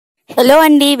Hello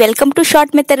అండి, welcome to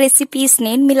short method recipes.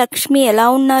 నేను మీ లక్ష్మి. ఎలా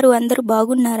ఉన్నారు? అందరూ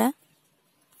బాగున్నారా?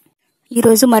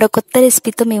 ఈరోజు మరో కొత్త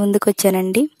రెసిపీతో మీ ముందుకు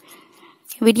వచ్చానండి.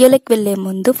 వీడియోలోకి వెళ్ళే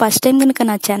ముందు ఫస్ట్ టైం కనుక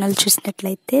నా ఛానల్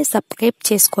చూసినట్లయితే సబ్స్క్రైబ్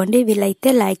చేసుకోండి,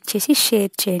 వీలైతే లైక్ చేసి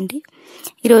షేర్ చేయండి.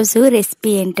 ఈరోజు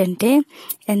రెసిపీ ఏంటంటే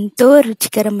ఎంతో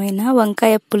రుచికరమైన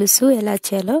వంకాయ పులుసు ఎలా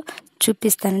చేయాలో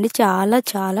చూపిస్తానండి. చాలా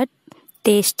చాలా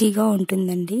టేస్టీగా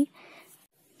ఉంటుందండి.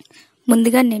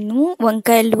 ముందుగా నేను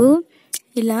వంకాయలు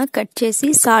ఇలా కట్ చేసి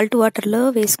సాల్ట్ వాటర్లో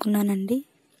వేసుకున్నానండి.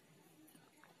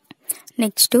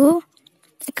 నెక్స్ట్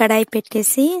కడాయి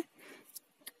పెట్టేసి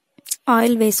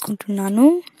ఆయిల్ వేసుకుంటున్నాను.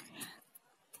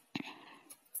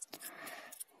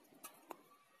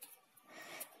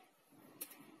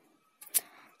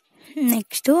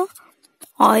 నెక్స్ట్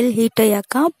ఆయిల్ హీట్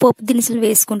అయ్యాక పోపు దినుసులు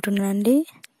వేసుకుంటున్నానండి.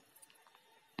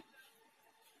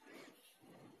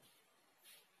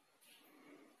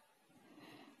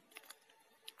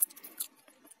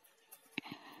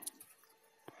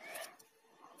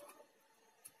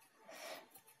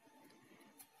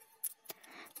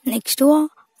 నెక్స్ట్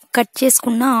కట్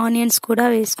చేసుకున్న ఆనియన్స్ కూడా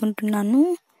వేసుకుంటున్నాను.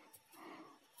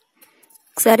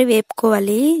 ఒకసారి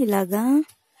వేపుకోవాలి ఇలాగా.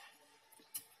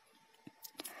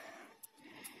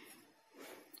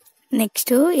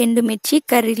 నెక్స్ట్ ఎండుమిర్చి,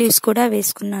 కర్రీ లీవ్స్ కూడా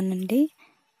వేసుకున్నానండి.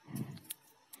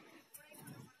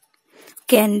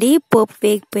 ఓకే అండి, పోపు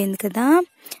వేగిపోయింది కదా.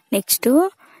 నెక్స్ట్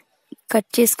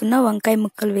కట్ చేసుకున్న వంకాయ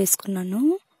ముక్కలు వేసుకున్నాను.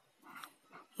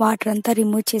 వాటర్ అంతా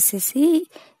రిమూవ్ చేసేసి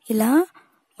ఇలా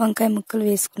వంకాయ ముక్కలు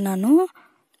వేసుకున్నాను.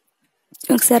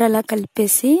 ఒకసారి అలా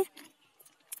కలిపేసి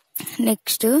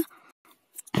నెక్స్ట్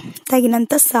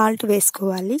తగినంత సాల్ట్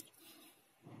వేసుకోవాలి.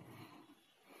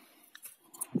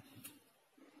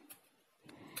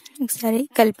 ఒకసారి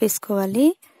కలిపేసుకోవాలి.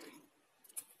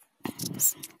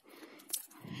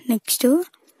 నెక్స్ట్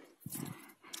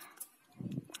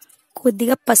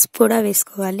కొద్దిగా పసుపు కూడా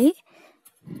వేసుకోవాలి.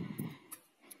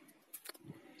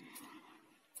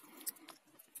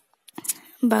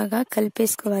 బాగా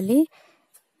కలిపేసుకోవాలి.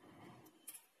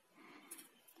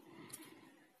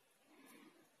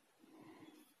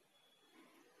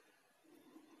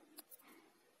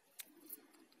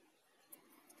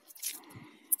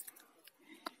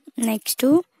 నెక్స్ట్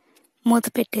మూత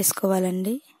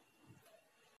పెట్టేసుకోవాలండి.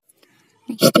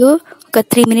 నెక్స్ట్ ఒక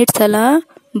 3 minutes అలా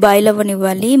బాయిల్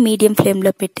అవ్వనివ్వాలి. మీడియం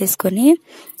ఫ్లేమ్లో పెట్టేసుకొని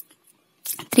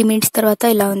 3 minutes తర్వాత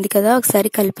ఇలా ఉంది కదా,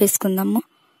 ఒకసారి కలిపేసుకుందాము.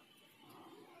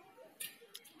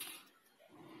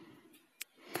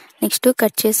 నెక్స్ట్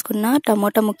కట్ చేసుకున్న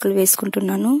టమోటా ముక్కలు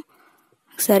వేసుకుంటున్నాను.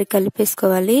 ఒకసారి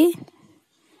కలిపేసుకోవాలి.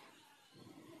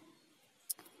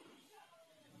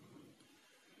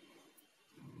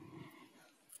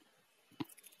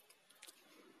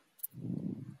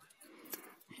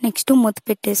 నెక్స్ట్ మూత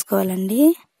పెట్టేసుకోవాలండి.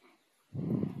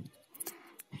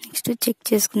 నెక్స్ట్ చెక్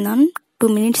చేసుకుందాం.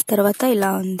 2 minutes తర్వాత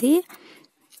ఇలా ఉంది,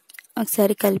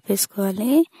 ఒకసారి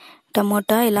కలిపేసుకోవాలి.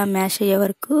 టమోటా ఇలా మ్యాష్ అయ్యే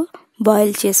వరకు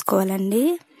బాయిల్ చేసుకోవాలండి.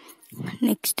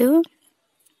 నెక్స్ట్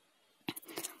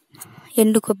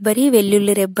ఎండు కొబ్బరి,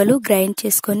 వెల్లుల్లి రెబ్బలు గ్రైండ్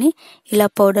చేసుకొని ఇలా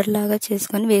పౌడర్ లాగా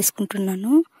చేసుకొని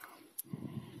వేసుకుంటున్నాను.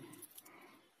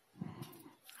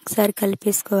 ఒకసారి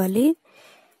కలిపేసుకోవాలి.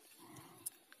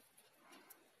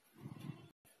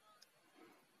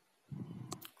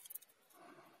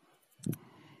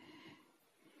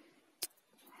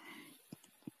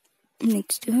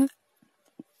 నెక్స్ట్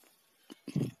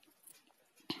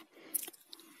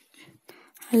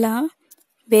అలా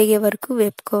వేగే వరకు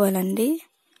వేపుకోవాలండి.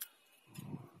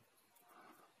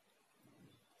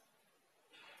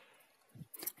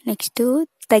 నెక్స్ట్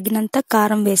తగినంత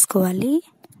కారం వేసుకోవాలి.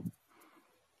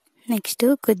 నెక్స్ట్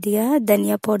కొద్దిగా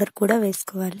ధనియా పౌడర్ కూడా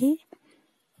వేసుకోవాలి.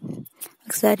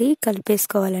 ఒకసారి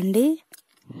కలిపేసుకోవాలండి.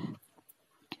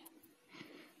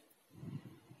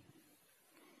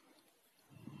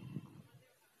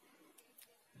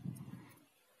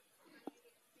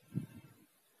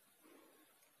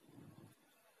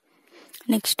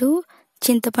 నెక్స్ట్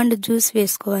చింతపండు జ్యూస్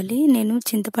వేసుకోవాలి. నేను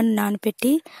చింతపండు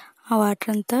నానబెట్టి ఆ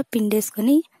వాటర్ అంతా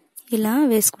పిండేసుకొని ఇలా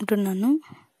వేసుకుంటున్నాను.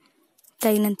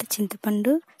 తగినంత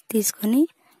చింతపండు తీసుకొని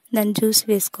దాని జ్యూస్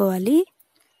వేసుకోవాలి.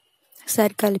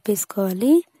 ఒకసారి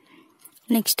కలిపేసుకోవాలి.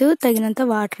 నెక్స్ట్ తగినంత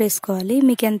వాటర్ వేసుకోవాలి.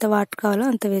 మీకు ఎంత వాటర్ కావాలో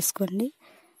అంత వేసుకోండి.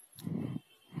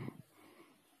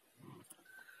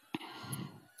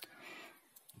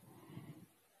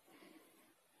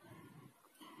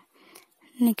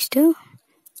 నెక్స్ట్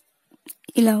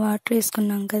ఇలా వాటర్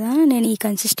వేసుకున్నాం కదా, నేను ఈ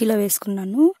కన్సిస్టెన్సీలో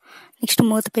వేసుకున్నాను. నెక్స్ట్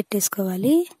మూత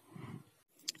పెట్టేసుకోవాలి.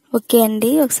 ఓకే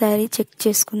అండి, ఒకసారి చెక్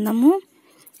చేసుకుందాము.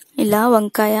 ఇలా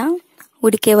వంకాయ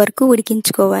ఉడికే వరకు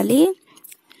ఉడికించుకోవాలి.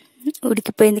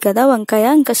 ఉడికిపోయింది కదా వంకాయ,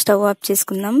 ఇంకా స్టవ్ ఆఫ్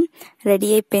చేసుకుందాం. రెడీ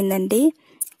అయిపోయిందండి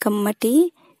కమ్మటి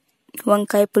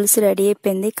వంకాయ పులుసు రెడీ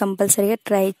అయిపోయింది. కంపల్సరీగా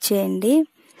ట్రై చేయండి.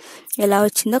 ఎలా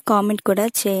వచ్చిందో కామెంట్ కూడా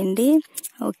చేయండి.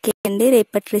 ఓకే అండి,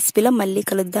 రేపటి రెసిపీలో మళ్ళీ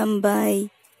కలుద్దాం. బాయ్.